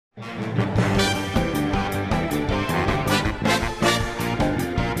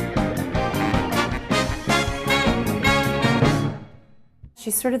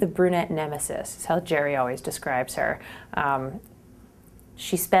She's sort of the brunette nemesis, is how Jerry always describes her.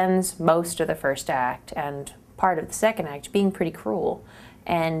 She spends most of the first act and part of the second act being pretty cruel,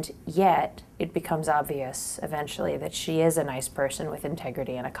 and yet it becomes obvious eventually that she is a nice person with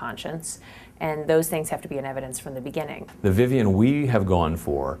integrity and a conscience, and those things have to be in evidence from the beginning. The Vivian we have gone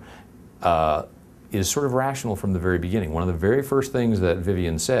for is sort of rational from the very beginning. One of the very first things that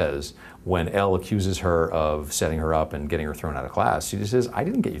Vivian says when Elle accuses her of setting her up and getting her thrown out of class, she just says, "I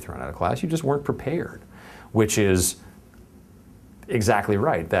didn't get you thrown out of class, you just weren't prepared," which is exactly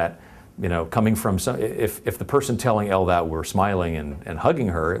right. That, you know, coming from some, if the person telling Elle that were smiling and hugging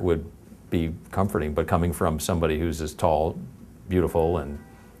her, it would be comforting, but coming from somebody who's as tall, beautiful, and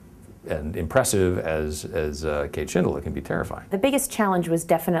impressive as Kate Shindle, it can be terrifying. The biggest challenge was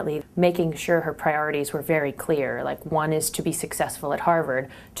definitely making sure her priorities were very clear. Like, 1 is to be successful at Harvard,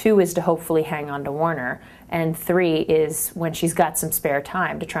 2 is to hopefully hang on to Warner, and 3 is, when she's got some spare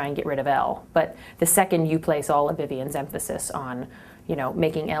time, to try and get rid of Elle. But the second you place all of Vivian's emphasis on, you know,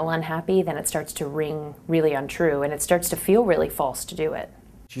 making Elle unhappy, then it starts to ring really untrue, and it starts to feel really false to do it.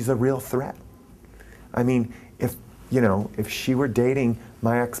 She's a real threat. I mean, if she were dating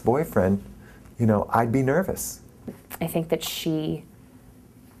my ex-boyfriend, you know, I'd be nervous. I think that she,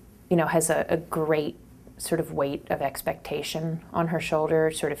 you know, has a great sort of weight of expectation on her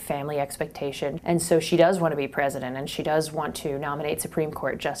shoulder, sort of family expectation. And so she does want to be president, and she does want to nominate Supreme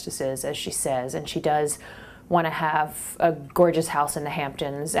Court justices, as she says, and she does want to have a gorgeous house in the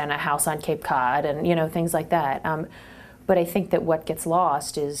Hamptons and a house on Cape Cod and, you know, things like that. But I think that what gets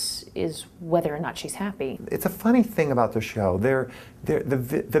lost is whether or not she's happy. It's a funny thing about the show. The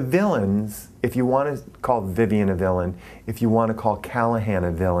villains, if you want to call Vivian a villain, if you want to call Callahan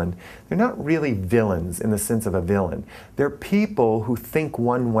a villain, they're not really villains in the sense of a villain. They're people who think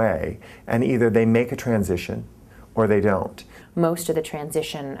one way, and either they make a transition or they don't. Most of the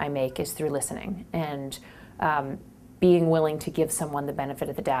transition I make is through listening and being willing to give someone the benefit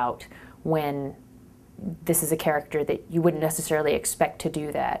of the doubt when this is a character that you wouldn't necessarily expect to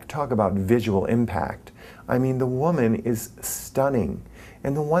do that. Talk about visual impact. I mean, the woman is stunning.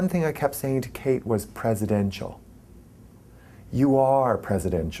 And the one thing I kept saying to Kate was presidential. You are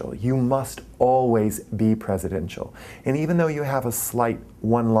presidential. You must always be presidential. And even though you have a slight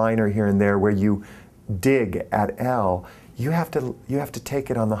one-liner here and there where you dig at Elle, you have to take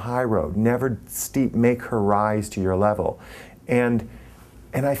it on the high road. Never make her rise to your level. And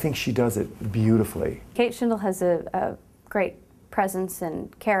I think she does it beautifully. Kate Shindle has a great presence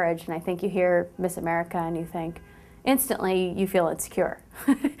and carriage, and I think you hear Miss America and you think, instantly you feel insecure.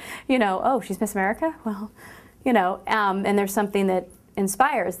 You know, oh, she's Miss America? Well, you know, and there's something that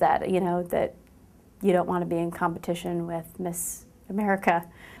inspires that, you know, that you don't want to be in competition with Miss America.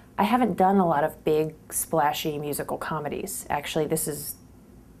 I haven't done a lot of big, splashy musical comedies. Actually, this is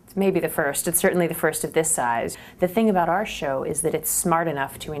maybe the first. It's certainly the first of this size. The thing about our show is that it's smart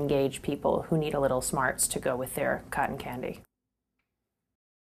enough to engage people who need a little smarts to go with their cotton candy.